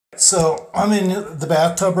So I'm in the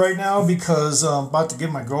bathtub right now because I'm about to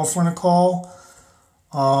give my girlfriend a call.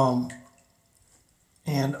 Um,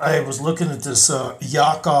 and I was looking at this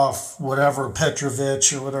Yakov, whatever,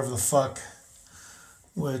 Petrovich or whatever the fuck.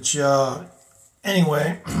 Which,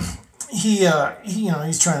 anyway, he's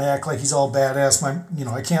trying to act like he's all badass.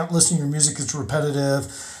 I can't listen to your music; it's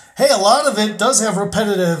repetitive. Hey, a lot of it does have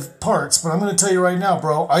repetitive parts, but I'm going to tell you right now,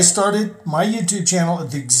 bro. I started my YouTube channel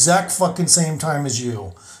at the exact fucking same time as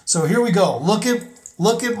you. So here we go. Look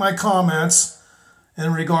at my comments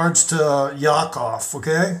in regards to Yakov,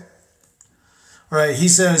 okay? All right, he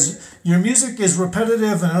says, your music is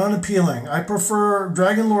repetitive and unappealing. I prefer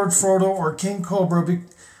Dragon Lord Frodo or King Cobra.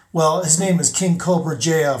 Well, his name is King Cobra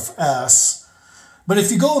JFS. But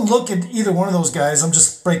if you go and look at either one of those guys, I'm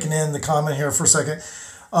just breaking in the comment here for a second.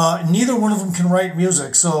 Neither one of them can write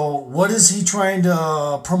music. So what is he trying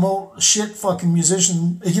to promote? Shit fucking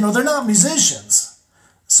musician. They're not musicians.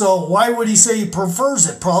 So why would he say he prefers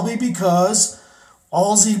it? Probably because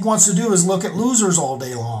all he wants to do is look at losers all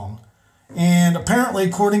day long. And apparently,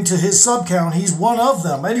 according to his sub count, he's one of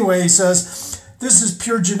them. Anyway, he says, this is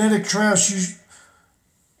pure genetic trash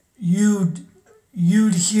you'd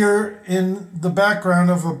hear in the background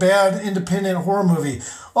of a bad independent horror movie.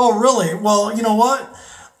 Oh, really? Well, you know what?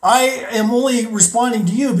 I am only responding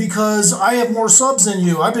to you because I have more subs than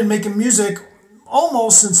you. I've been making music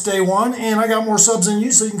almost since day one, and I got more subs than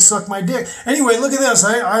you, so you can suck my dick. Anyway, look at this.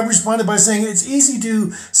 I responded by saying, it's easy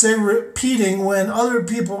to say repeating when other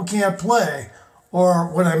people can't play.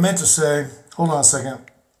 Or what I meant to say, hold on a second.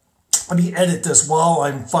 Let me edit this while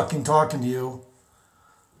I'm fucking talking to you.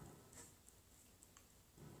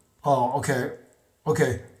 Oh, okay.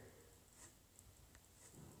 Okay,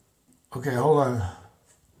 hold on.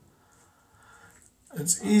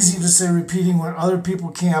 It's easy to say repeating when other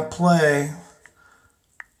people can't play.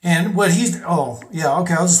 And what oh, yeah,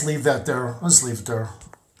 okay, I'll just leave that there. I'll just leave it there.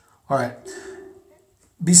 All right.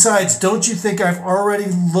 Besides, don't you think I've already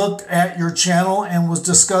looked at your channel and was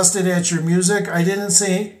disgusted at your music? I didn't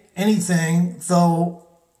say anything, though,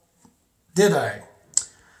 did I?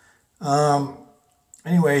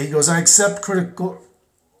 Anyway, he goes, I accept critical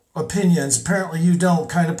opinions. Apparently you don't,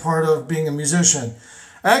 kind of part of being a musician.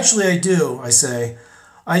 Actually, I do, I say.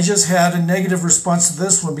 I just had a negative response to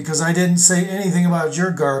this one because I didn't say anything about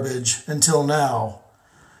your garbage until now.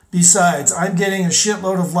 Besides, I'm getting a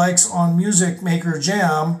shitload of likes on Music Maker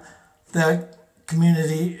Jam, that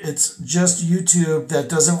community. It's just YouTube that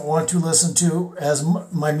doesn't want to listen to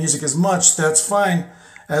my music as much. That's fine.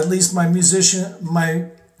 At least my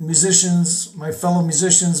fellow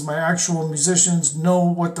musicians, my actual musicians know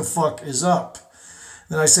what the fuck is up.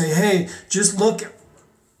 Then I say, hey,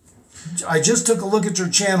 I just took a look at your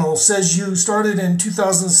channel. Says you started in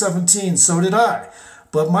 2017. So did I.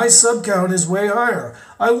 But my sub count is way higher.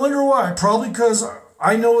 I wonder why. Probably because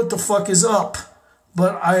I know what the fuck is up.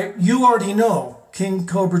 But you already know. King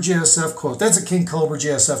Cobra JSF quote. That's a King Cobra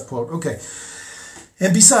JSF quote. Okay.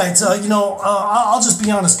 And besides, I'll just be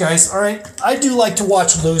honest, guys. All right. I do like to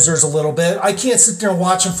watch losers a little bit. I can't sit there and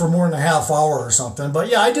watch them for more than a half hour or something. But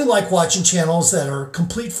yeah, I do like watching channels that are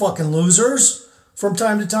complete fucking losers. From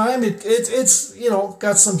time to time, it's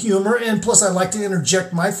got some humor, and plus I like to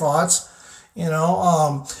interject my thoughts, there's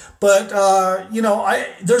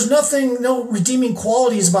no redeeming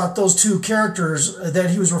qualities about those two characters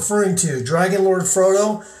that he was referring to, Dragon Lord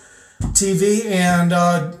Frodo TV and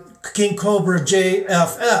King Cobra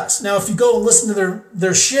JFS. Now, if you go and listen to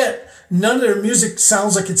their shit, none of their music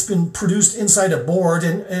sounds like it's been produced inside a board,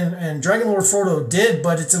 and Dragon Lord Frodo did,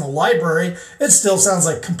 but it's in a library. It still sounds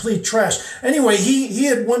like complete trash. Anyway, he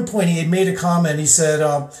at one point, he had made a comment. He said,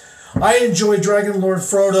 I enjoy Dragon Lord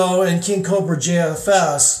Frodo and King Cobra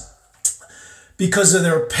JFS because of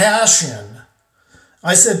their passion.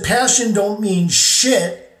 I said, passion don't mean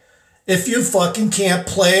shit if you fucking can't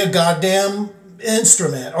play a goddamn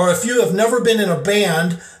instrument. Or if you have never been in a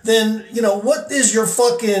band, then, what is your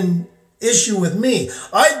fucking issue with me?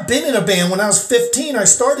 I've been in a band. When I was 15, I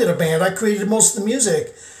started a band. I created most of the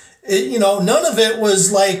music. None of it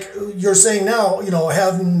was like you're saying now,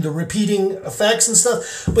 having the repeating effects and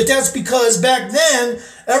stuff. But that's because back then,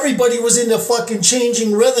 everybody was into fucking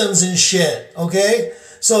changing rhythms and shit, okay?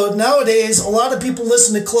 So nowadays, a lot of people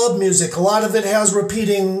listen to club music. A lot of it has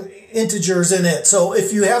repeating integers in it. So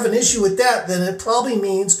if you have an issue with that, then it probably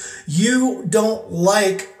means you don't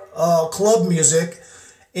like club music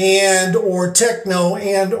and or techno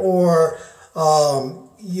and or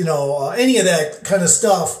any of that kind of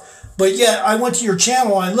stuff. But yeah, I went to your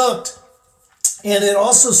channel, I looked, and it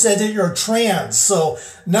also said that you're trans. So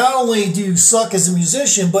not only do you suck as a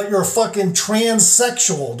musician, but you're a fucking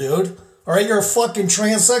transsexual, dude. All right, you're a fucking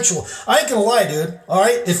transsexual. I ain't gonna lie, dude. All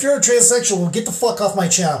right, if you're a transsexual, get the fuck off my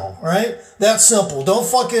channel. All right, that's simple. Don't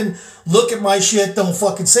fucking look at my shit. Don't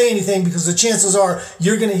fucking say anything, because the chances are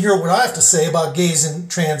you're gonna hear what I have to say about gays and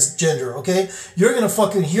transgender. Okay, you're gonna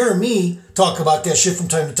fucking hear me talk about that shit from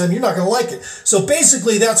time to time. You're not gonna like it. So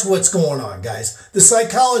basically, that's what's going on, guys. The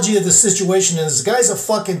psychology of the situation is, this guy's a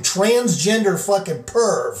fucking transgender fucking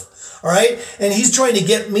perv. All right, and he's trying to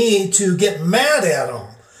get me to get mad at him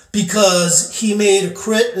because he made a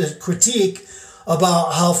critique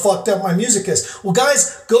about how fucked up my music is. Well,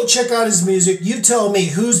 guys, go check out his music. You tell me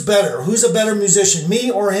who's better. Who's a better musician,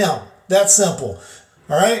 me or him? That's simple.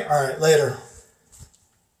 All right, later.